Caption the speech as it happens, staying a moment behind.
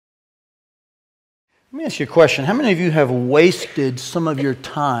Let me ask you a question. How many of you have wasted some of your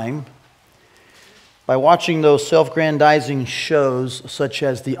time by watching those self-grandizing shows such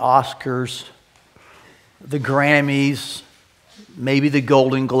as the Oscars, the Grammys, maybe the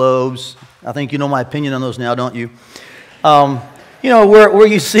Golden Globes? I think you know my opinion on those now, don't you? Where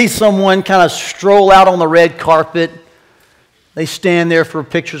you see someone kind of stroll out on the red carpet. They stand there for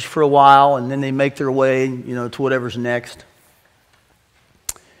pictures for a while, and then they make their way, to whatever's next.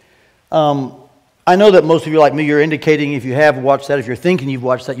 I know that most of you, like me, you're indicating if you have watched that, if you're thinking you've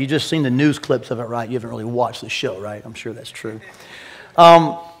watched that, you've just seen the news clips of it, right? You haven't really watched the show, right? I'm sure that's true.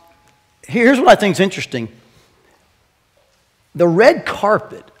 Here's what I think is interesting. The red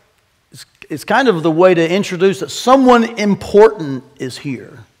carpet is kind of the way to introduce that someone important is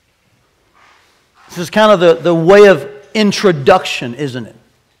here. This is kind of the way of introduction, isn't it?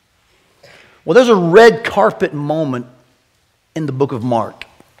 Well, there's a red carpet moment in the book of Mark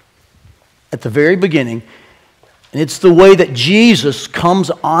at the very beginning, and it's the way that Jesus comes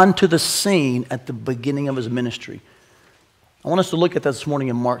onto the scene at the beginning of his ministry. I want us to look at that this morning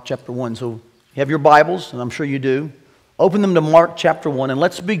in Mark chapter 1. So you have your Bibles, and I'm sure you do. Open them to Mark chapter 1, and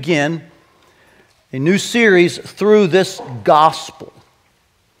let's begin a new series through this gospel.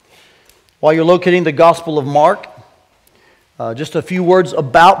 While you're locating the Gospel of Mark, just a few words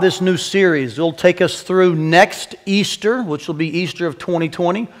about this new series. It'll take us through next Easter, which will be Easter of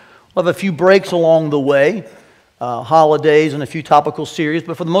 2020. We'll have a few breaks along the way, holidays and a few topical series,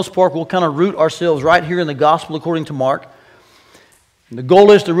 but for the most part, we'll kind of root ourselves right here in the Gospel according to Mark. And the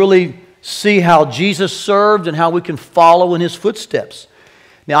goal is to really see how Jesus served and how we can follow in his footsteps.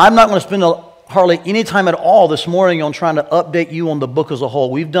 Now, I'm not going to spend hardly any time at all this morning on trying to update you on the book as a whole.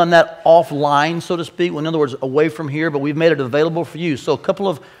 We've done that offline, so to speak, in other words, away from here, but we've made it available for you. So a couple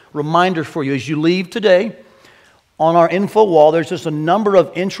of reminders for you as you leave today. On our info wall, there's just a number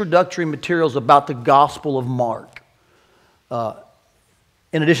of introductory materials about the Gospel of Mark.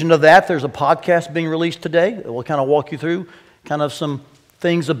 In addition to that, there's a podcast being released today that will kind of walk you through kind of some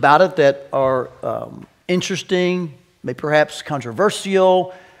things about it that are interesting, maybe perhaps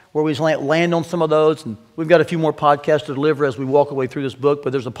controversial, where we land on some of those. And we've got a few more podcasts to deliver as we walk away through this book.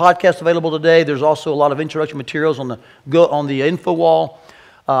 But there's a podcast available today. There's also a lot of introductory materials on the info wall.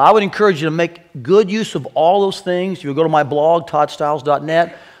 I would encourage you to make good use of all those things. You'll go to my blog,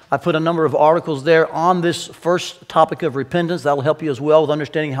 toddstiles.net. I put a number of articles there on this first topic of repentance. That will help you as well with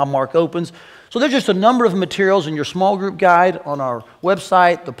understanding how Mark opens. So there's just a number of materials in your small group guide on our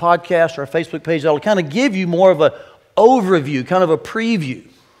website, the podcast, our Facebook page that will kind of give you more of an overview, kind of a preview.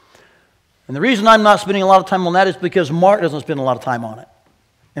 And the reason I'm not spending a lot of time on that is because Mark doesn't spend a lot of time on it.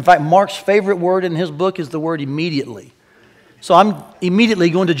 In fact, Mark's favorite word in his book is the word immediately. So I'm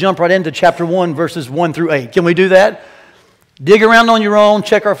immediately going to jump right into chapter 1, verses 1 through 8. Can we do that? Dig around on your own.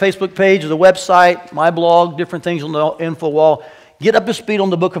 Check our Facebook page, the website, my blog, different things on the info wall. Get up to speed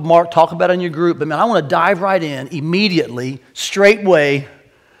on the book of Mark. Talk about it in your group. But man, I want to dive right in immediately, straightway,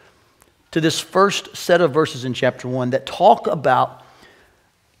 to this first set of verses in chapter 1 that talk about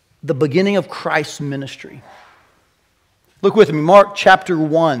the beginning of Christ's ministry. Look with me, Mark chapter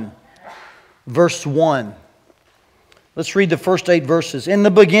 1, verse 1. Let's read the first 8 verses.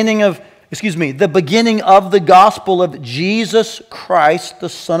 The beginning of the gospel of Jesus Christ, the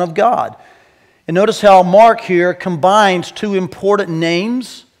Son of God. And notice how Mark here combines two important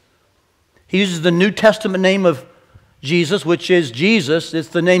names. He uses the New Testament name of Jesus, which is Jesus. It's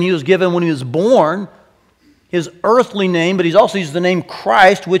the name he was given when he was born, his earthly name, but he's also used the name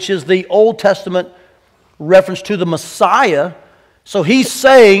Christ, which is the Old Testament reference to the Messiah. So he's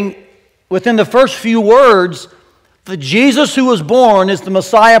saying, within the first few words, the Jesus who was born is the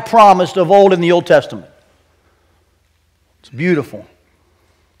Messiah promised of old in the Old Testament. It's beautiful.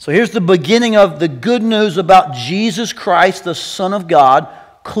 So here's the beginning of the good news about Jesus Christ, the Son of God.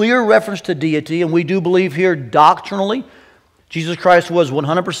 Clear reference to deity, and we do believe here doctrinally, Jesus Christ was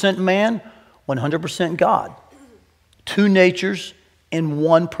 100% man, 100% God. Two natures in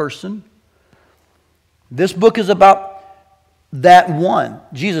one person. This book is about that one,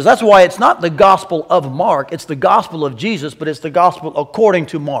 Jesus. That's why it's not the gospel of Mark. It's the gospel of Jesus, but it's the gospel according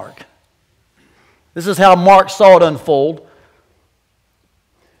to Mark. This is how Mark saw it unfold.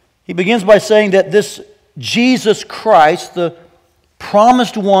 He begins by saying that this Jesus Christ, the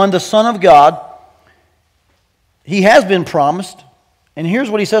promised one, the Son of God, he has been promised. And here's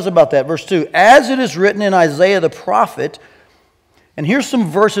what he says about that. Verse 2, as it is written in Isaiah the prophet. And here's some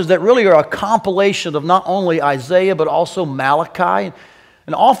verses that really are a compilation of not only Isaiah, but also Malachi.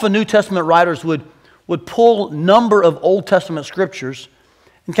 And often New Testament writers would pull a number of Old Testament scriptures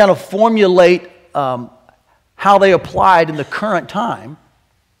and kind of formulate how they applied in the current time.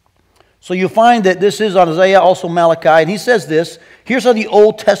 So you find that this is on Isaiah, also Malachi, and he says this. Here's how the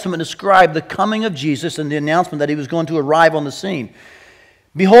Old Testament described the coming of Jesus and the announcement that he was going to arrive on the scene.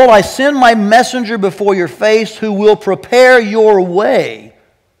 Behold, I send my messenger before your face who will prepare your way.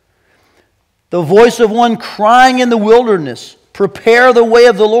 The voice of one crying in the wilderness, prepare the way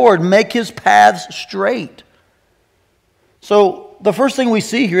of the Lord, make his paths straight. So the first thing we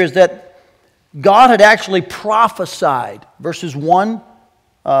see here is that God had actually prophesied, verses 1,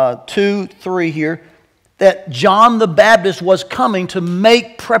 2, 3 here, that John the Baptist was coming to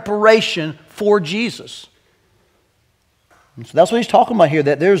make preparation for Jesus. And so that's what he's talking about here,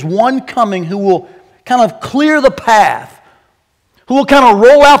 that there's one coming who will kind of clear the path, who will kind of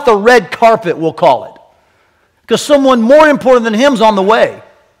roll out the red carpet, we'll call it. Because someone more important than him is on the way.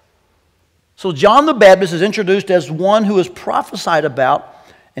 So John the Baptist is introduced as one who is prophesied about,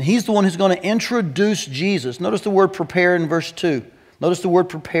 and he's the one who's going to introduce Jesus. Notice the word prepare in verse 2. Notice the word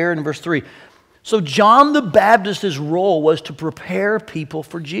prepare in verse 3. So John the Baptist's role was to prepare people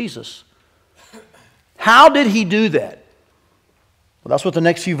for Jesus. How did he do that? Well, that's what the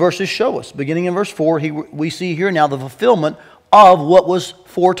next few verses show us. Beginning in verse 4, we see here now the fulfillment of what was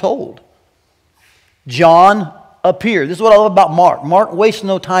foretold. John appeared. This is what I love about Mark. Mark wastes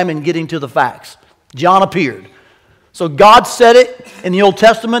no time in getting to the facts. John appeared. So God said it in the Old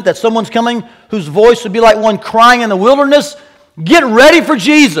Testament that someone's coming whose voice would be like one crying in the wilderness. Get ready for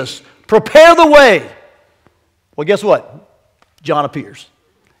Jesus. Prepare the way. Well, guess what? John appears.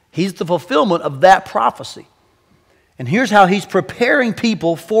 He's the fulfillment of that prophecy. And here's how he's preparing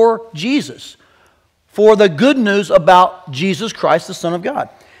people for Jesus, for the good news about Jesus Christ, the Son of God.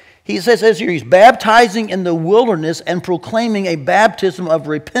 He says here, he's baptizing in the wilderness and proclaiming a baptism of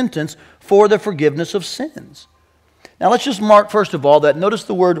repentance for the forgiveness of sins. Now let's just mark, first of all, that notice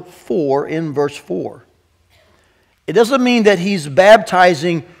the word for in verse 4. It doesn't mean that he's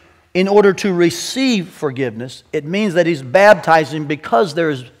baptizing in order to receive forgiveness. It means that he's baptizing because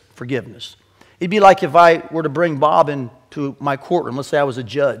there is forgiveness. It'd be like if I were to bring Bob into my courtroom. Let's say I was a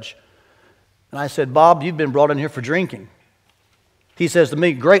judge. And I said, Bob, you've been brought in here for drinking. He says to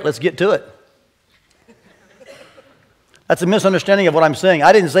me, great, let's get to it. That's a misunderstanding of what I'm saying.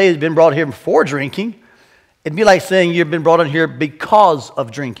 I didn't say he's been brought here for drinking. It'd be like saying you've been brought in here because of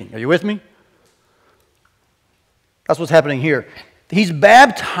drinking. Are you with me? That's what's happening here. He's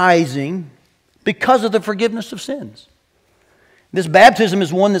baptizing because of the forgiveness of sins. This baptism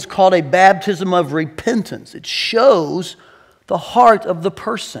is one that's called a baptism of repentance. It shows the heart of the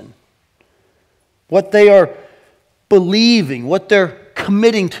person, what they are believing, what they're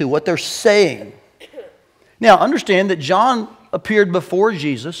committing to, what they're saying. Now, understand that John appeared before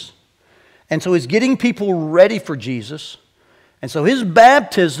Jesus, and so he's getting people ready for Jesus. And so his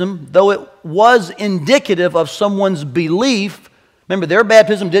baptism, though it was indicative of someone's belief, remember, their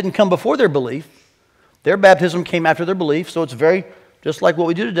baptism didn't come before their belief. Their baptism came after their belief, so it's very just like what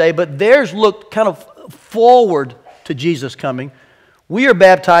we do today, but theirs looked kind of forward to Jesus coming. We are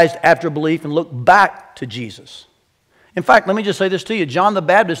baptized after belief and look back to Jesus. In fact, let me just say this to you. John the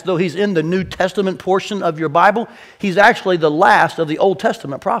Baptist, though he's in the New Testament portion of your Bible, he's actually the last of the Old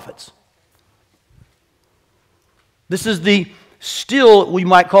Testament prophets. This is still, we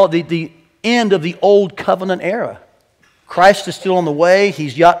might call it the end of the Old Covenant era. Christ is still on the way.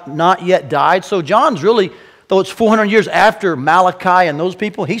 He's not yet died. So John's really, though it's 400 years after Malachi and those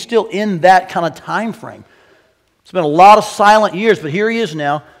people, he's still in that kind of time frame. It's been a lot of silent years, but here he is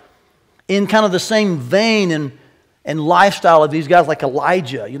now in kind of the same vein and lifestyle of these guys like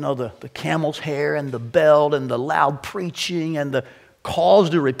Elijah. You know, the camel's hair and the belt and the loud preaching and the calls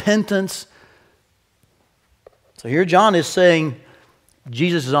to repentance. So here John is saying,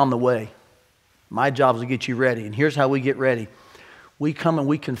 Jesus is on the way. My job is to get you ready. And here's how we get ready. We come and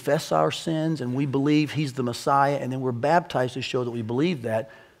we confess our sins and we believe he's the Messiah, and then we're baptized to show that we believe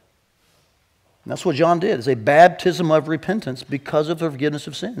that. And that's what John did. It's a baptism of repentance because of the forgiveness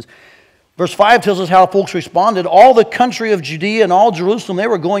of sins. Verse 5 tells us how folks responded. All the country of Judea and all Jerusalem, they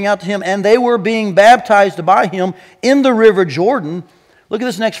were going out to him, and they were being baptized by him in the river Jordan. Look at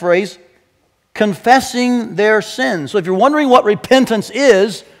this next phrase. Confessing their sins. So if you're wondering what repentance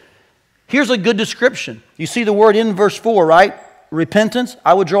is, here's a good description. You see the word in verse 4, right? Repentance.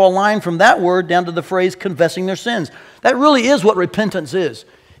 I would draw a line from that word down to the phrase confessing their sins. That really is what repentance is.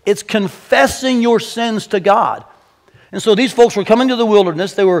 It's confessing your sins to God. And so these folks were coming to the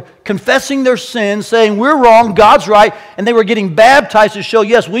wilderness. They were confessing their sins, saying, we're wrong, God's right. And they were getting baptized to show,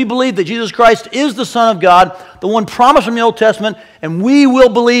 yes, we believe that Jesus Christ is the Son of God, the one promised from the Old Testament, and we will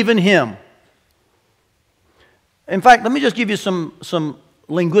believe in him. In fact, let me just give you some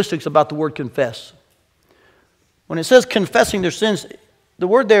linguistics about the word confess. When it says confessing their sins, the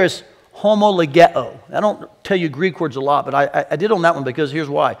word there is homologeo. I don't tell you Greek words a lot, but I did on that one because here's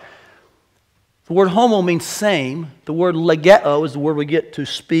why. The word homo means same. The word legeo is the word we get to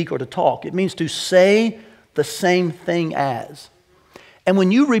speak or to talk. It means to say the same thing as. And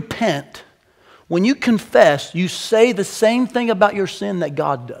when you repent, when you confess, you say the same thing about your sin that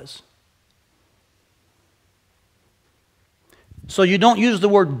God does. So you don't use the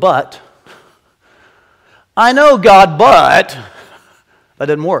word but. I know God, but that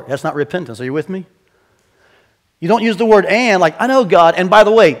doesn't work. That's not repentance. Are you with me? You don't use the word and, like, I know God, and by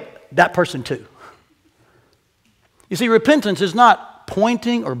the way, that person too. You see, repentance is not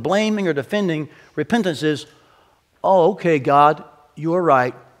pointing or blaming or defending. Repentance is, oh, okay, God, you're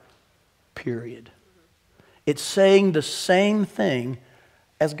right, period. It's saying the same thing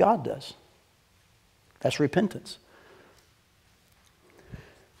as God does. That's repentance.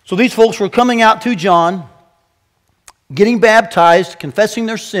 So these folks were coming out to John, getting baptized, confessing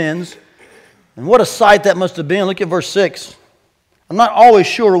their sins. And what a sight that must have been. Look at verse 6. I'm not always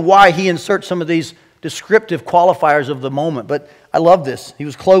sure why he inserts some of these descriptive qualifiers of the moment, but I love this. He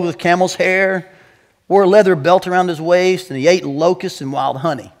was clothed with camel's hair, wore a leather belt around his waist, and he ate locusts and wild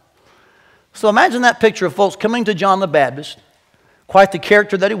honey. So imagine that picture of folks coming to John the Baptist, quite the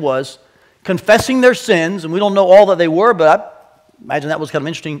character that he was, confessing their sins, and we don't know all that they were, but I imagine that was kind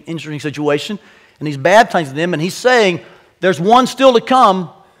of an interesting situation. And he's baptizing them, and he's saying, there's one still to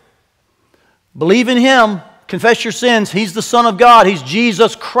come. Believe in him. Confess your sins. He's the Son of God. He's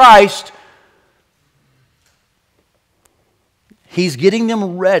Jesus Christ. He's getting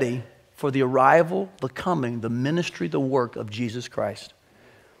them ready for the arrival, the coming, the ministry, the work of Jesus Christ.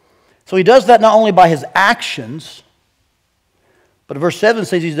 So he does that not only by his actions, but verse 7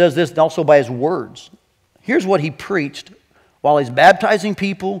 says he does this also by his words. Here's what he preached while he's baptizing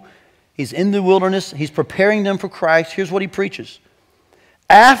people. He's in the wilderness. He's preparing them for Christ. Here's what he preaches.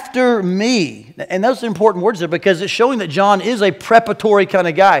 After me. And those are important words there because it's showing that John is a preparatory kind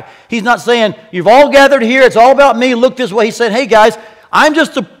of guy. He's not saying, you've all gathered here. It's all about me. Look this way. He said, hey guys, I'm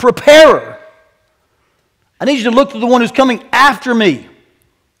just a preparer. I need you to look to the one who's coming after me.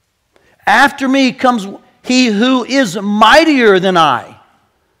 After me comes he who is mightier than I.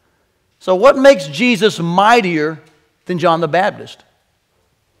 So what makes Jesus mightier than John the Baptist?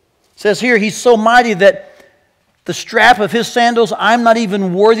 It says here, he's so mighty that the strap of his sandals, I'm not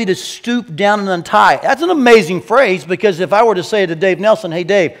even worthy to stoop down and untie. That's an amazing phrase because if I were to say to Dave Nelson, hey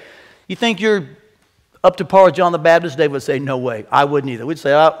Dave, you think you're up to par with John the Baptist? Dave would say, no way. I wouldn't either. We'd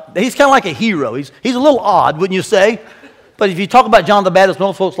say, he's kind of like a hero. He's a little odd, wouldn't you say? But if you talk about John the Baptist,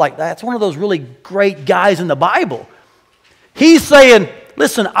 most folks like, that's one of those really great guys in the Bible. He's saying,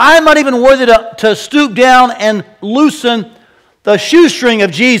 listen, I'm not even worthy to stoop down and loosen the shoestring of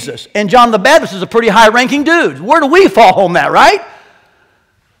Jesus. And John the Baptist is a pretty high-ranking dude. Where do we fall on that, right?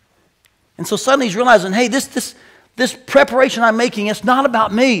 And so suddenly he's realizing, hey, this preparation I'm making, it's not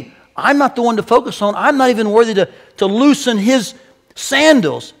about me. I'm not the one to focus on. I'm not even worthy to loosen his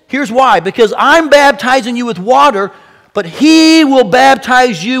sandals. Here's why. Because I'm baptizing you with water, but he will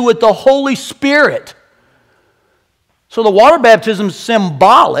baptize you with the Holy Spirit. So the water baptism is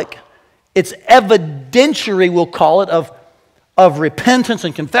symbolic. It's evidentiary, we'll call it, of repentance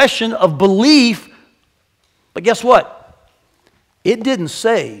and confession, of belief. But guess what? It didn't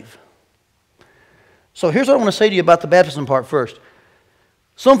save. So here's what I want to say to you about the baptism part first.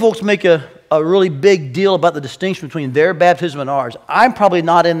 Some folks make a really big deal about the distinction between their baptism and ours. I'm probably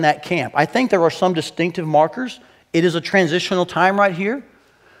not in that camp. I think there are some distinctive markers. It is a transitional time right here.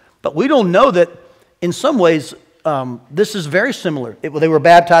 But we don't know that in some ways this is very similar. They were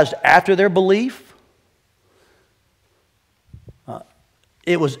baptized after their belief.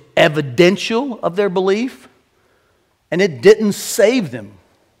 It was evidential of their belief, and it didn't save them.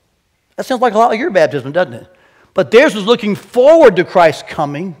 That sounds like a lot like your baptism, doesn't it? But theirs was looking forward to Christ's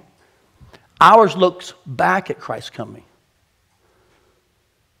coming. Ours looks back at Christ's coming.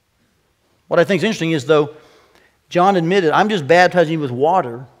 What I think is interesting is, though, John admitted, I'm just baptizing you with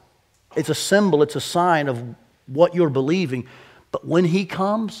water. It's a symbol, it's a sign of what you're believing. But when he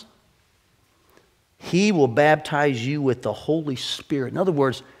comes, he will baptize you with the Holy Spirit. In other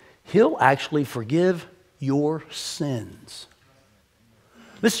words, he'll actually forgive your sins.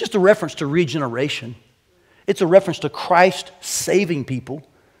 This is just a reference to regeneration. It's a reference to Christ saving people.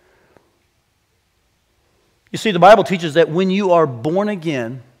 You see, the Bible teaches that when you are born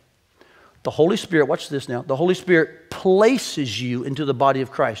again, the Holy Spirit, watch this now, the Holy Spirit places you into the body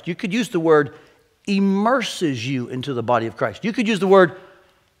of Christ. You could use the word immerses you into the body of Christ. You could use the word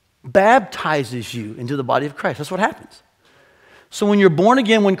baptizes you into the body of Christ. That's what happens. So when you're born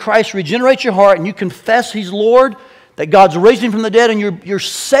again, when Christ regenerates your heart and you confess he's Lord, that God's raised him from the dead and you're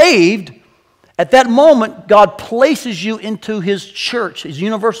saved, at that moment, God places you into his church, his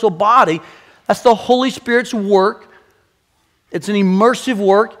universal body. That's the Holy Spirit's work. It's an immersive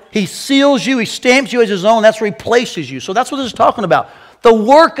work. He seals you. He stamps you as his own. That's where he places you. So that's what this is talking about. The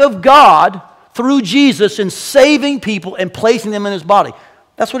work of God through Jesus in saving people and placing them in his body.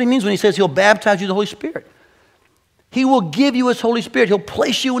 That's what he means when he says he'll baptize you with the Holy Spirit. He will give you his Holy Spirit. He'll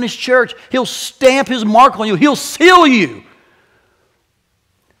place you in his church. He'll stamp his mark on you. He'll seal you.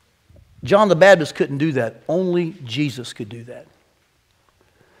 John the Baptist couldn't do that. Only Jesus could do that.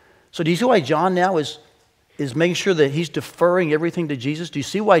 So do you see why John now is making sure that he's deferring everything to Jesus? Do you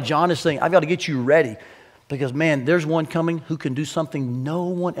see why John is saying, I've got to get you ready? Because, man, there's one coming who can do something no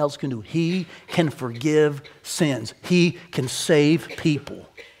one else can do. He can forgive sins. He can save people.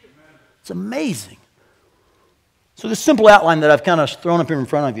 It's amazing. So this simple outline that I've kind of thrown up here in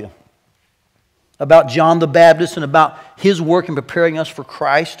front of you about John the Baptist and about his work in preparing us for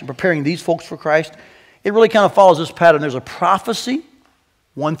Christ and preparing these folks for Christ, it really kind of follows this pattern. There's a prophecy,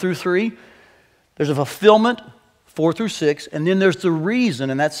 1 through 3. There's a fulfillment, 4 through 6. And then there's the reason,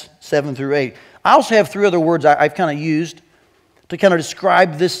 and that's 7 through 8. I also have 3 other words I've kind of used to kind of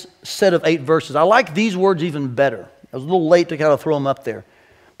describe this set of 8 verses. I like these words even better. I was a little late to kind of throw them up there.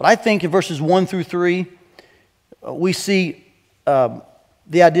 But I think in verses 1 through 3, we see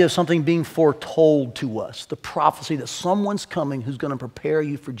the idea of something being foretold to us. The prophecy that someone's coming who's going to prepare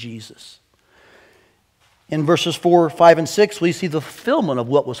you for Jesus. In verses 4, 5, and 6, we see the fulfillment of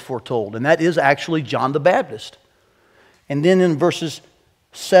what was foretold. And that is actually John the Baptist. And then in verses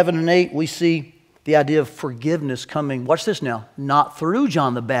 7 and 8, we see the idea of forgiveness coming. Watch this now. Not through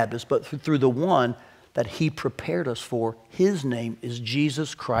John the Baptist, but through the one that he prepared us for. His name is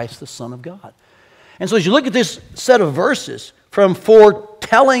Jesus Christ, the Son of God. And so as you look at this set of verses, from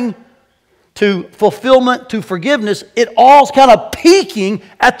foretelling to fulfillment to forgiveness, it all's kind of peeking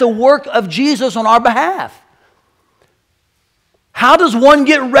at the work of Jesus on our behalf. How does one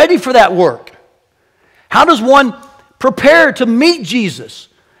get ready for that work? How does one prepare to meet Jesus?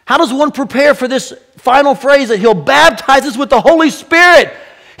 How does one prepare for this final phrase that he'll baptize us with the Holy Spirit?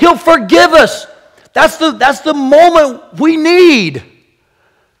 He'll forgive us. That's the moment we need.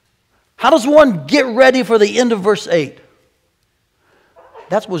 How does one get ready for the end of verse 8?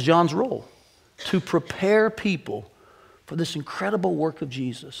 That was John's role, to prepare people for this incredible work of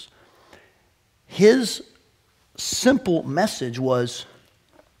Jesus. His simple message was,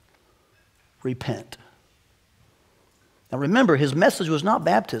 repent. Now remember, his message was not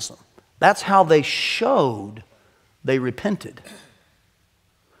baptism. That's how they showed they repented.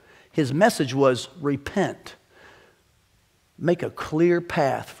 His message was, repent. Make a clear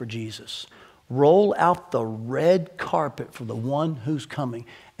path for Jesus. Roll out the red carpet for the one who's coming.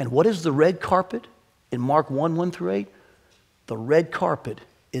 And what is the red carpet? In Mark 1, 1 through 8, the red carpet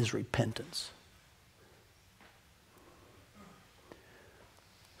is repentance.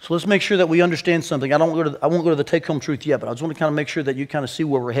 So let's make sure that we understand something. I won't go to the take-home truth yet, but I just want to kind of make sure that you kind of see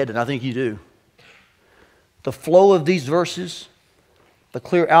where we're headed. I think you do. The flow of these verses, the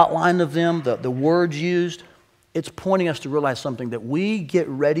clear outline of them, the words used, it's pointing us to realize something, that we get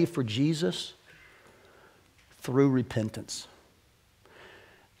ready for Jesus through repentance.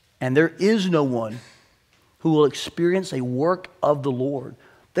 And there is no one who will experience a work of the Lord.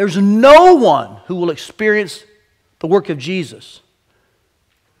 There's no one who will experience the work of Jesus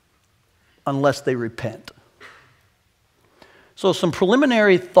unless they repent. So some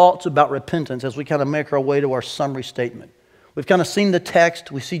preliminary thoughts about repentance as we kind of make our way to our summary statement. We've kind of seen the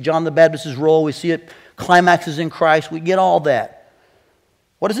text. We see John the Baptist's role. We see it climaxes in Christ. We get all that.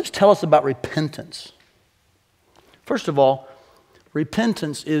 What does this tell us about repentance? First of all,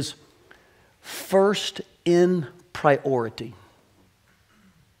 repentance is first in priority.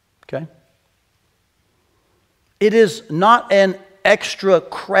 Okay? It is not an extra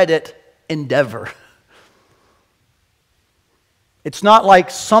credit endeavor. It's not like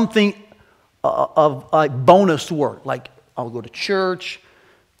something of bonus work, like I'll go to church,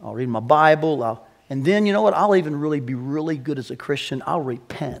 I'll read my Bible, and then, you know what, I'll even really be really good as a Christian. I'll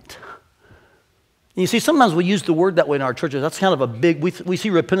repent. And you see, sometimes we use the word that way in our churches. That's kind of a big, we see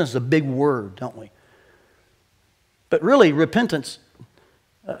repentance as a big word, don't we? But really, repentance,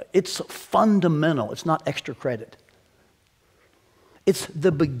 it's fundamental. It's not extra credit. It's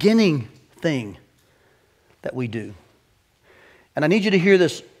the beginning thing that we do. And I need you to hear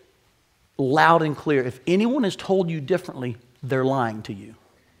this loud and clear. If anyone has told you differently, they're lying to you.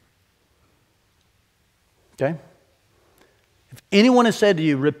 Okay? If anyone has said to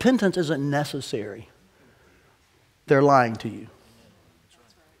you, repentance isn't necessary, they're lying to you.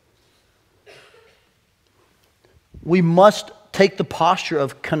 we must take the posture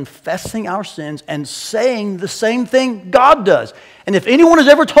of confessing our sins and saying the same thing God does. And if anyone has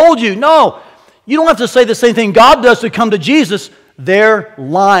ever told you, no, you don't have to say the same thing God does to come to Jesus, they're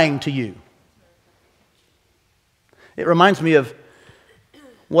lying to you. It reminds me of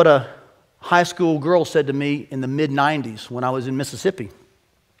what a high school girl said to me in the mid-90s when I was in Mississippi.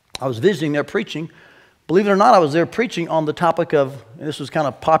 I was visiting there preaching. Believe it or not, I was there preaching on the topic of, and this was kind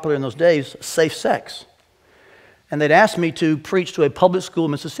of popular in those days, safe sex. And they'd asked me to preach to a public school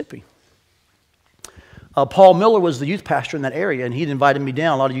in Mississippi. Paul Miller was the youth pastor in that area, and he'd invited me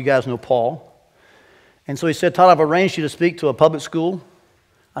down. A lot of you guys know Paul. And so he said, Todd, I've arranged you to speak to a public school.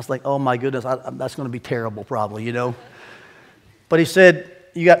 I was like, oh my goodness, that's going to be terrible probably, you know. But he said,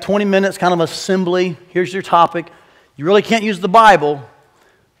 you got 20 minutes, kind of assembly. Here's your topic. You really can't use the Bible,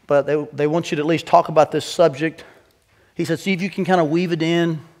 but they want you to at least talk about this subject. He said, see if you can kind of weave it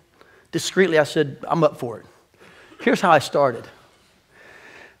in discreetly. I said, I'm up for it. Here's how I started.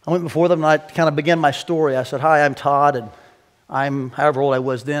 I went before them and I kind of began my story. I said, hi, I'm Todd, and I'm however old I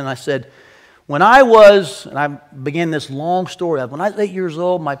was then. And I said, and I began this long story. When I was 8 years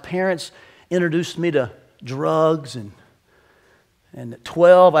old, my parents introduced me to drugs, and at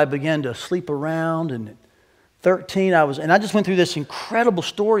 12, I began to sleep around, and at 13, I just went through this incredible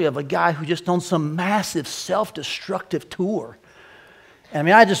story of a guy who just on some massive self-destructive tour. And I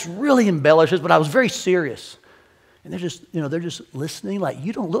mean, I just really embellished it, but I was very serious. And they're just listening like,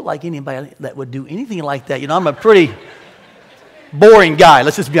 you don't look like anybody that would do anything like that. You know, I'm a pretty boring guy,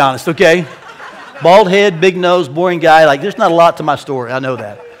 let's just be honest, okay? Bald head, big nose, boring guy. Like, there's not a lot to my story, I know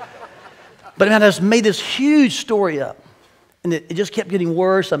that. But man, I just made this huge story up. And it just kept getting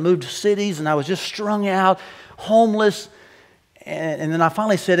worse. I moved to cities, and I was just strung out, homeless. And then I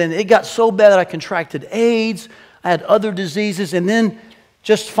finally said, and it got so bad that I contracted AIDS. I had other diseases. And then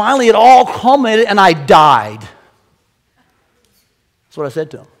just finally it all culminated, and I died. That's what I said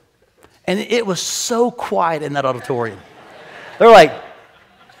to them. And it was so quiet in that auditorium. They're like,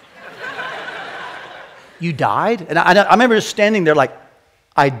 you died? And I remember just standing there like,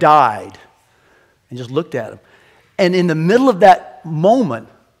 I died. And just looked at them. And in the middle of that moment,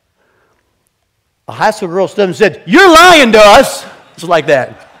 a high school girl stood and said, you're lying to us. Just like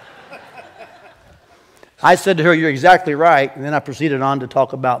that. I said to her, you're exactly right. And then I proceeded on to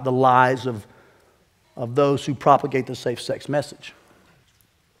talk about the lies of those who propagate the safe sex message.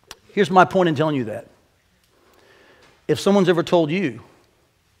 Here's my point in telling you that. If someone's ever told you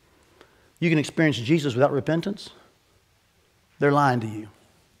you can experience Jesus without repentance, they're lying to you.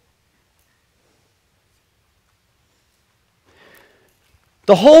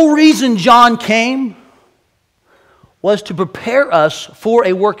 The whole reason John came was to prepare us for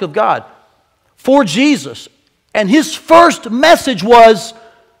a work of God, for Jesus. And his first message was,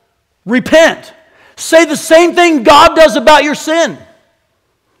 repent. Say the same thing God does about your sin.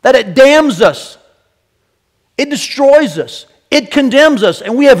 That it damns us. It destroys us. It condemns us.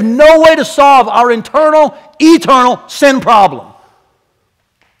 And we have no way to solve our internal, eternal sin problem.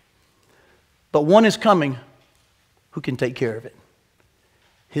 But one is coming who can take care of it.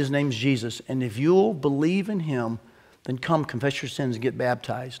 His name's Jesus. And if you'll believe in him, then come confess your sins and get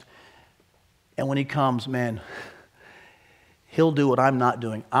baptized. And when he comes, man, he'll do what I'm not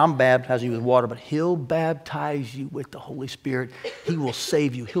doing. I'm baptizing you with water, but he'll baptize you with the Holy Spirit. He will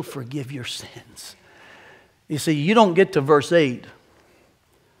save you. He'll forgive your sins. You see, you don't get to verse 8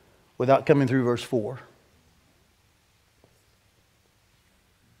 without coming through verse 4.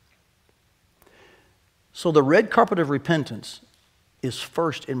 So the red carpet of repentance is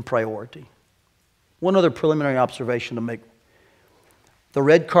first in priority. One other preliminary observation to make. The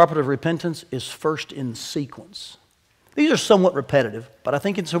red carpet of repentance is first in sequence. These are somewhat repetitive, but I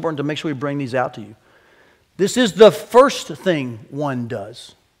think it's important to make sure we bring these out to you. This is the first thing one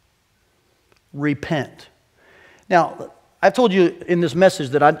does. Repent. Now, I've told you in this message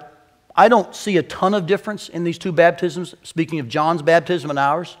that I don't see a ton of difference in these two baptisms, speaking of John's baptism and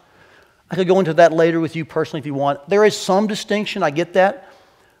ours. I could go into that later with you personally if you want. There is some distinction, I get that,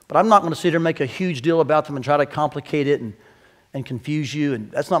 but I'm not going to sit here and make a huge deal about them and try to complicate it and confuse you, and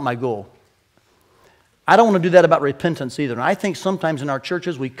that's not my goal. I don't want to do that about repentance either. And I think sometimes in our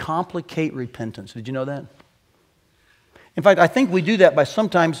churches we complicate repentance. Did you know that? In fact, I think we do that by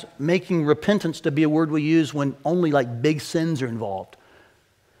sometimes making repentance to be a word we use when only like big sins are involved.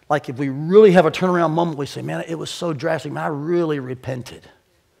 Like if we really have a turnaround moment, we say, man, it was so drastic. Man, I really repented.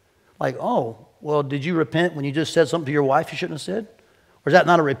 Like, oh, well, did you repent when you just said something to your wife you shouldn't have said? Or is that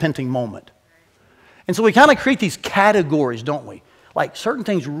not a repenting moment? And so we kind of create these categories, don't we? Like certain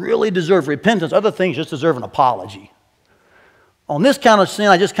things really deserve repentance. Other things just deserve an apology. On this kind of sin,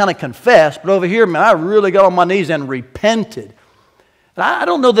 I just kind of confessed. But over here, man, I really got on my knees and repented. And I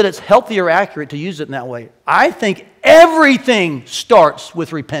don't know that it's healthy or accurate to use it in that way. I think everything starts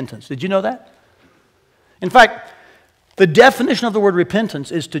with repentance. Did you know that? In fact, the definition of the word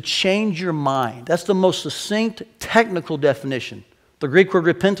repentance is to change your mind. That's the most succinct, technical definition. The Greek word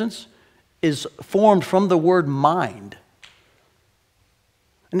repentance is formed from the word mind.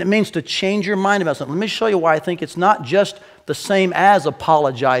 And it means to change your mind about something. Let me show you why I think it's not just the same as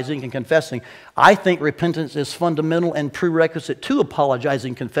apologizing and confessing. I think repentance is fundamental and prerequisite to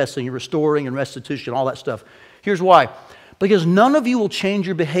apologizing, confessing, restoring, and restitution, all that stuff. Here's why. Because none of you will change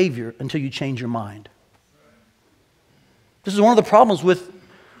your behavior until you change your mind. This is one of the problems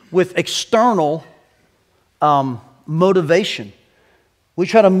with external motivation. We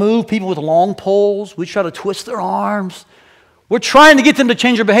try to move people with long poles. We try to twist their arms. We're trying to get them to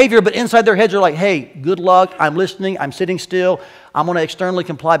change their behavior, but inside their heads are like, hey, good luck, I'm listening, I'm sitting still, I'm going to externally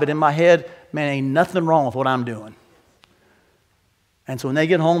comply, but in my head, man, ain't nothing wrong with what I'm doing. And so when they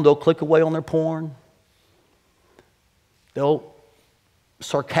get home, they'll click away on their porn. They'll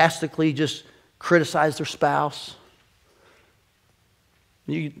sarcastically just criticize their spouse.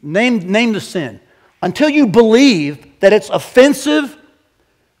 You name the sin. Until you believe that it's offensive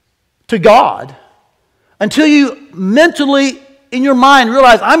to God, until you mentally, in your mind,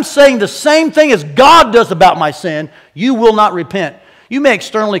 realize I'm saying the same thing as God does about my sin, you will not repent. You may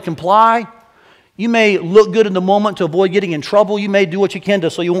externally comply. You may look good in the moment to avoid getting in trouble. You may do what you can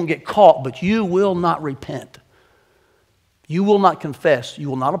to so you won't get caught, but you will not repent. You will not confess. You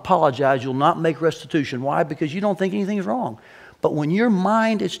will not apologize. You will not make restitution. Why? Because you don't think anything is wrong. But when your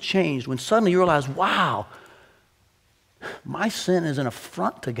mind is changed, when suddenly you realize, wow, my sin is an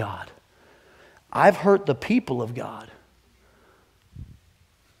affront to God. I've hurt the people of God.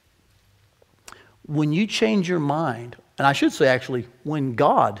 When you change your mind, and I should say actually, when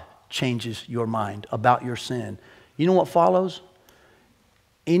God changes your mind about your sin, you know what follows?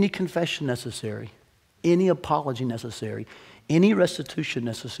 Any confession necessary, any apology necessary, any restitution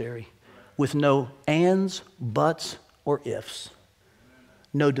necessary, with no ands, buts, or ifs.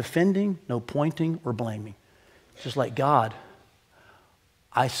 No defending, no pointing, or blaming. Just like, God,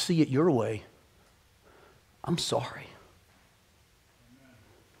 I see it your way. I'm sorry.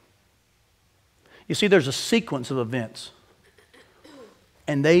 You see, there's a sequence of events,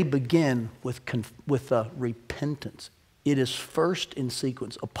 and they begin with repentance. It is first in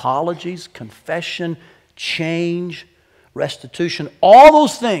sequence. Apologies, confession, change, restitution, all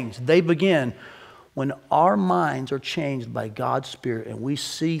those things, they begin when our minds are changed by God's Spirit and we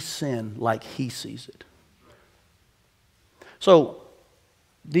see sin like He sees it. So,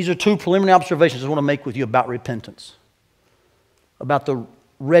 these are two preliminary observations I want to make with you about repentance, about the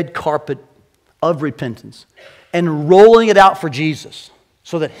red carpet of repentance, and rolling it out for Jesus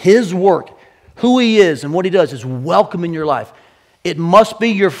so that His work, who He is and what He does, is welcome in your life. It must be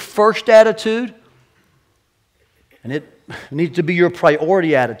your first attitude, and it needs to be your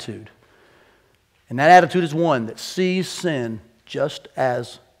priority attitude. And that attitude is one that sees sin just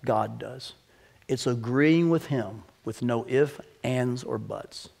as God does. It's agreeing with Him with no ifs, ands, or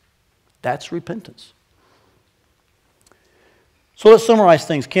buts. That's repentance. So let's summarize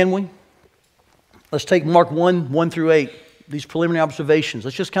things, can we? Let's take Mark 1 through 8, these preliminary observations.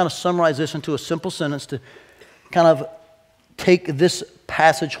 Let's just kind of summarize this into a simple sentence to kind of take this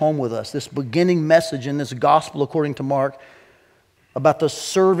passage home with us, this beginning message in this gospel according to Mark about the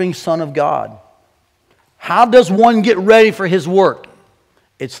serving Son of God. How does one get ready for His work?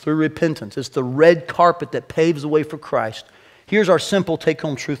 It's through repentance. It's the red carpet that paves the way for Christ. Here's our simple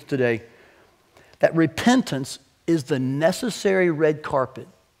take-home truth today. That repentance is the necessary red carpet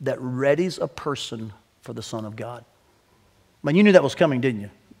that readies a person for the Son of God. I mean, you knew that was coming, didn't you?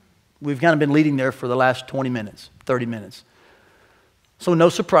 We've kind of been leading there for the last 20 minutes, 30 minutes. So no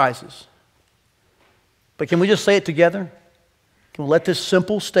surprises. But can we just say it together? Can we let this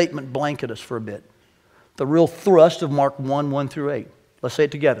simple statement blanket us for a bit? The real thrust of Mark 1 through 8. Let's say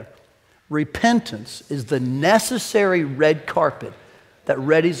it together. Repentance is the necessary red carpet that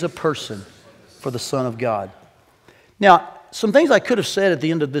readies a person for the Son of God. Now, some things I could have said at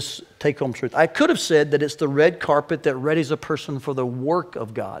the end of this take-home truth. I could have said that it's the red carpet that readies a person for the work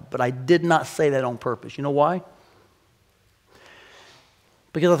of God, but I did not say that on purpose. You know why?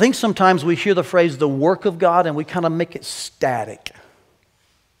 Because I think sometimes we hear the phrase the work of God and we kind of make it static.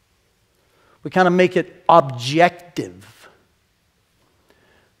 We kind of make it objective.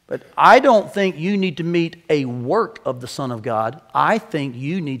 But I don't think you need to meet a work of the Son of God. I think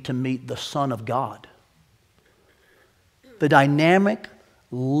you need to meet the Son of God. The dynamic,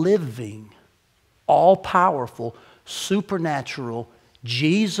 living, all-powerful, supernatural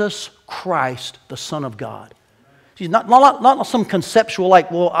Jesus Christ, the Son of God. He's not some conceptual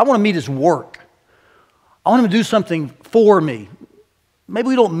like, well, I want to meet his work. I want him to do something for me. Maybe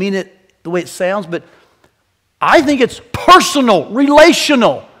we don't mean it the way it sounds, but I think it's personal,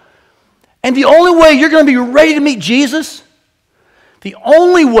 relational. And the only way you're going to be ready to meet Jesus, the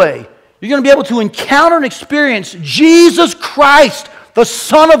only way you're going to be able to encounter and experience Jesus Christ, the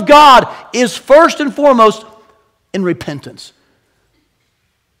Son of God, is first and foremost in repentance.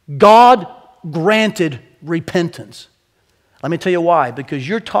 God granted repentance. Let me tell you why. Because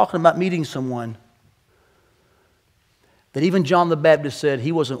you're talking about meeting someone that even John the Baptist said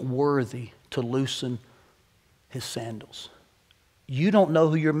he wasn't worthy to loosen his sandals. You don't know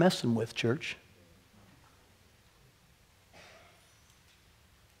who you're messing with, church.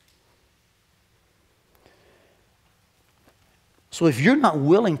 So if you're not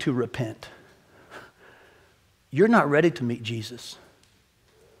willing to repent, you're not ready to meet Jesus.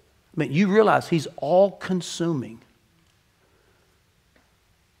 I mean, you realize he's all-consuming.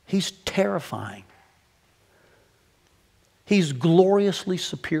 He's terrifying. He's gloriously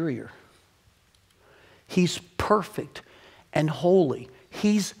superior. He's perfect and holy.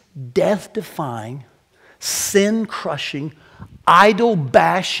 He's death-defying, sin-crushing,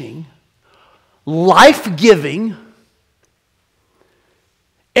 idol-bashing, life-giving,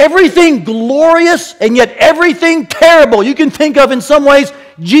 everything glorious and yet everything terrible you can think of in some ways.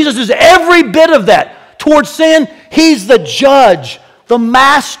 Jesus is every bit of that. Towards sin, he's the judge, the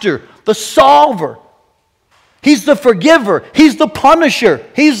master, the solver. He's the forgiver. He's the punisher.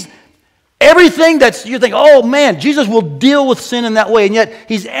 He's everything that's, you think, oh man, Jesus will deal with sin in that way. And yet,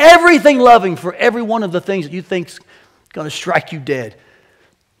 he's everything loving for every one of the things that you think's going to strike you dead.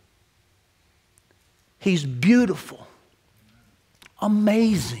 He's beautiful,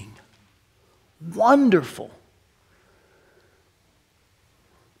 amazing, wonderful.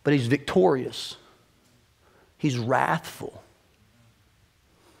 But he's victorious. He's wrathful.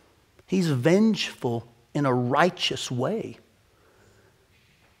 He's vengeful in a righteous way.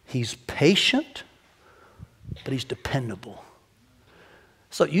 He's patient, but he's dependable.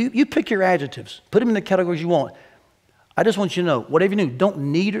 So you pick your adjectives. Put them in the categories you want. I just want you to know, whatever you do,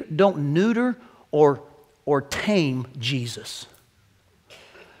 don't neuter or tame Jesus.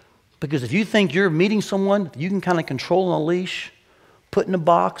 Because if you think you're meeting someone you can kind of control on a leash, put in a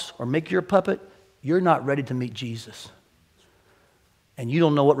box, or make your a puppet, you're not ready to meet Jesus. And you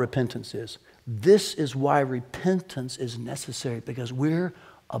don't know what repentance is. This is why repentance is necessary, because we're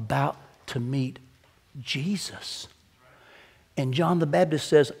about to meet Jesus. And John the Baptist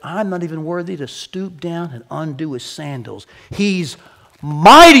says, I'm not even worthy to stoop down and undo his sandals. He's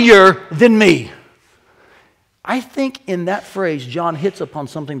mightier than me. I think in that phrase, John hits upon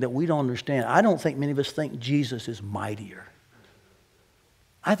something that we don't understand. I don't think many of us think Jesus is mightier.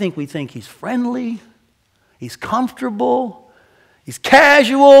 I think we think he's friendly, he's comfortable, he's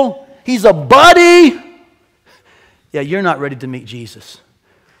casual, he's a buddy. Yeah, you're not ready to meet Jesus.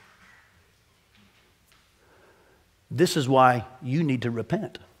 This is why you need to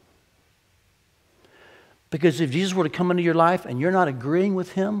repent. Because if Jesus were to come into your life and you're not agreeing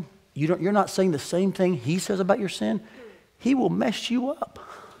with him, you're not saying the same thing he says about your sin, he will mess you up.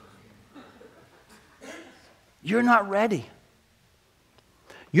 You're not ready.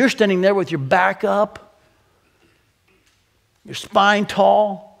 You're standing there with your back up, your spine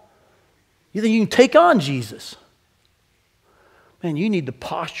tall. You think you can take on Jesus. Man, you need the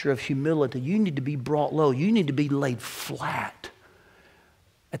posture of humility. You need to be brought low. You need to be laid flat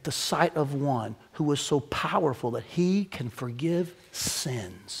at the sight of one who is so powerful that he can forgive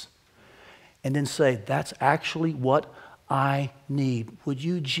sins. And then say, that's actually what I need. Would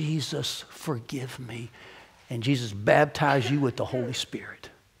you, Jesus, forgive me? And Jesus baptize you with the Holy Spirit.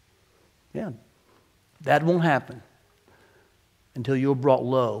 Yeah, that won't happen until you're brought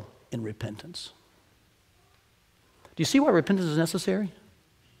low in repentance. Do you see why repentance is necessary?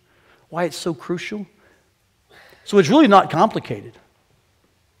 Why it's so crucial? So it's really not complicated.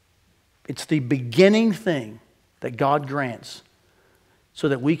 It's the beginning thing that God grants so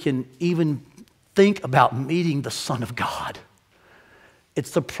that we can even think about meeting the Son of God.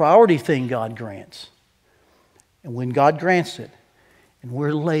 It's the priority thing God grants. And when God grants it, and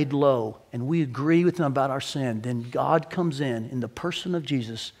we're laid low, and we agree with him about our sin, then God comes in the person of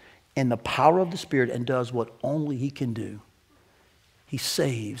Jesus and the power of the Spirit and does what only he can do. He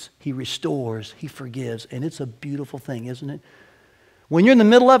saves, he restores, he forgives, and it's a beautiful thing, isn't it? When you're in the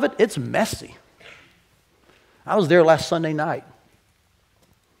middle of it, it's messy. I was there last Sunday night.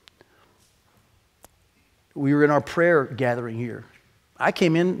 We were in our prayer gathering here. I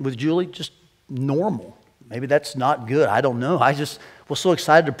came in with Julie just normal, Maybe that's not good. I don't know. I just was so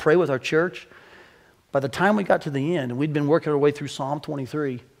excited to pray with our church. By the time we got to the end, and we'd been working our way through Psalm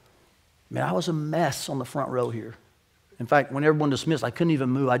 23, man, I was a mess on the front row here. In fact, when everyone dismissed, I couldn't even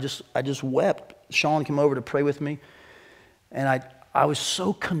move. I just wept. Sean came over to pray with me, and I was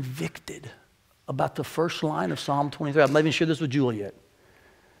so convicted about the first line of Psalm 23. I'm not even sure this was Julie yet.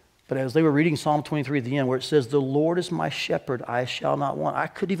 But as they were reading Psalm 23 at the end, where it says, the Lord is my shepherd, I shall not want. I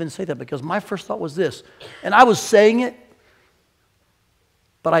couldn't even say that because my first thought was this. And I was saying it,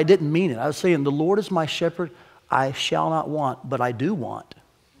 but I didn't mean it. I was saying, the Lord is my shepherd, I shall not want, but I do want.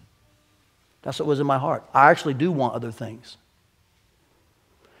 That's what was in my heart. I actually do want other things.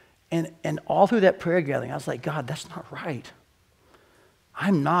 And all through that prayer gathering, I was like, God, that's not right.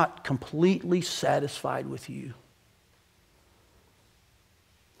 I'm not completely satisfied with you.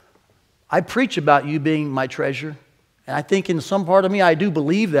 I preach about you being my treasure. And I think in some part of me, I do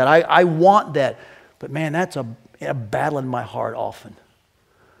believe that. I want that. But man, that's a battle in my heart often.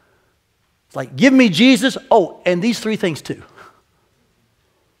 It's like, give me Jesus. Oh, and these three things too.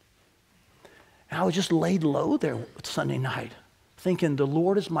 And I was just laid low there Sunday night, thinking, the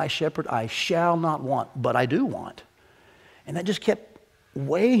Lord is my shepherd, I shall not want, but I do want. And that just kept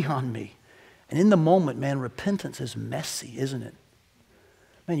weighing on me. And in the moment, man, repentance is messy, isn't it?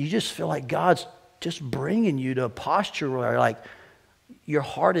 Man, you just feel like God's just bringing you to a posture where like your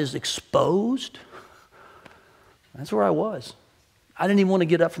heart is exposed. That's where I was. I didn't even want to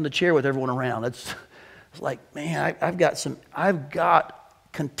get up from the chair with everyone around. It's like, man, I've got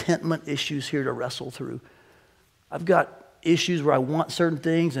contentment issues here to wrestle through. I've got issues where I want certain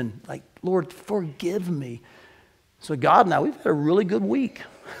things and like, Lord, forgive me. So God and I, we've had a really good week.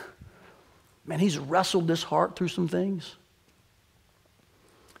 Man, he's wrestled this heart through some things.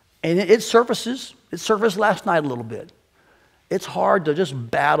 And it surfaces. It surfaced last night a little bit. It's hard to just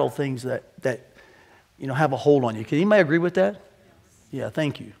battle things that have a hold on you. Can anybody agree with that? Yeah,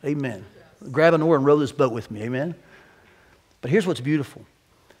 thank you. Amen. Grab an oar and row this boat with me. Amen. But here's what's beautiful.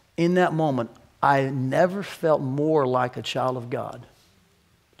 In that moment, I never felt more like a child of God.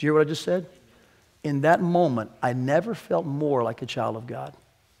 Do you hear what I just said? In that moment, I never felt more like a child of God.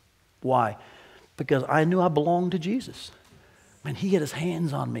 Why? Because I knew I belonged to Jesus. Man, he had his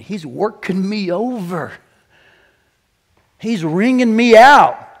hands on me. He's working me over. He's wringing me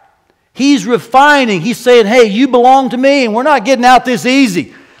out. He's refining. He's saying, hey, you belong to me, and we're not getting out this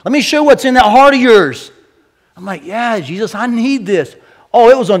easy. Let me show what's in that heart of yours. I'm like, yeah, Jesus, I need this. Oh,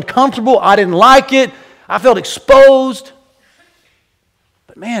 it was uncomfortable. I didn't like it. I felt exposed.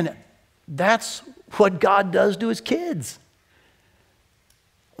 But man, that's what God does to his kids.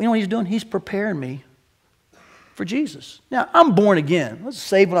 You know what he's doing? He's preparing me for Jesus. Now, I'm born again. I was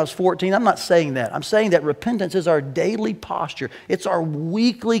saved when I was 14. I'm not saying that. I'm saying that repentance is our daily posture. It's our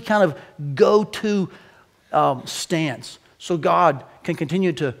weekly kind of go-to stance. So God can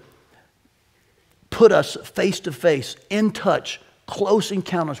continue to put us face to face, in touch, close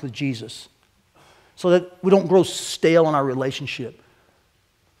encounters with Jesus, so that we don't grow stale in our relationship.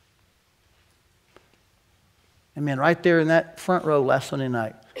 And man, right there in that front row last Sunday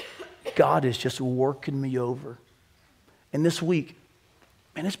night, God is just working me over. And this week,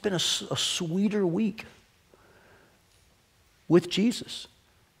 man, it's been a sweeter week with Jesus.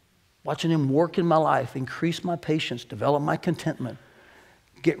 Watching him work in my life, increase my patience, develop my contentment,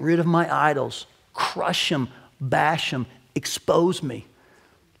 get rid of my idols, crush them, bash them, expose me.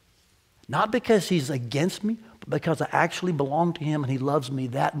 Not because he's against me, but because I actually belong to him and he loves me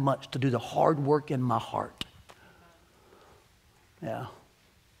that much to do the hard work in my heart. Yeah.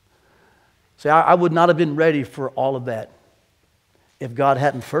 See, I would not have been ready for all of that if God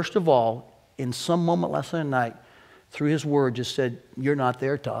hadn't, first of all, in some moment last Sunday night, through his word, just said, you're not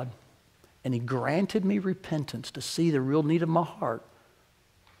there, Todd. And he granted me repentance to see the real need of my heart.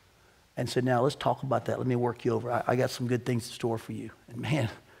 And said, now let's talk about that. Let me work you over. I got some good things in store for you. And man,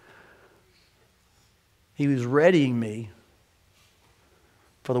 he was readying me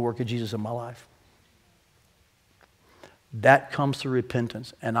for the work of Jesus in my life. That comes through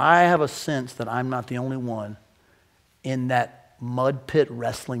repentance. And I have a sense that I'm not the only one in that mud pit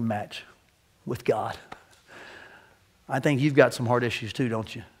wrestling match with God. I think you've got some hard issues too,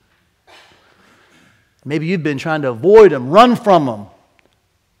 don't you? Maybe you've been trying to avoid them, run from them,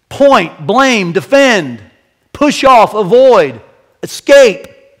 point, blame, defend, push off, avoid, escape.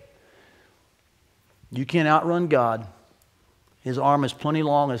 You can't outrun God. His arm is plenty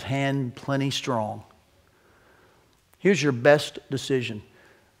long, his hand plenty strong. Here's your best decision.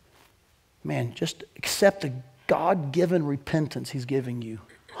 Man, just accept the God-given repentance he's giving you.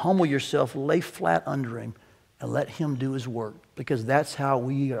 Humble yourself, lay flat under him, and let him do his work. Because that's how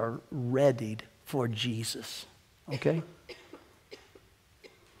we are readied for Jesus. Okay?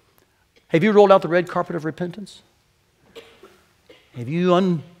 Have you rolled out the red carpet of repentance? Have you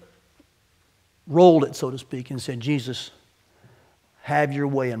unrolled it, so to speak, and said, Jesus, have your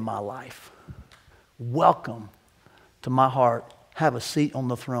way in my life. Welcome to my heart. Have a seat on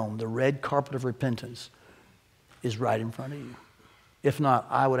the throne. The red carpet of repentance is right in front of you. If not,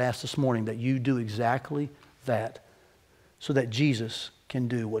 I would ask this morning that you do exactly that so that Jesus can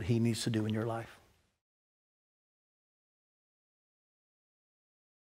do what he needs to do in your life.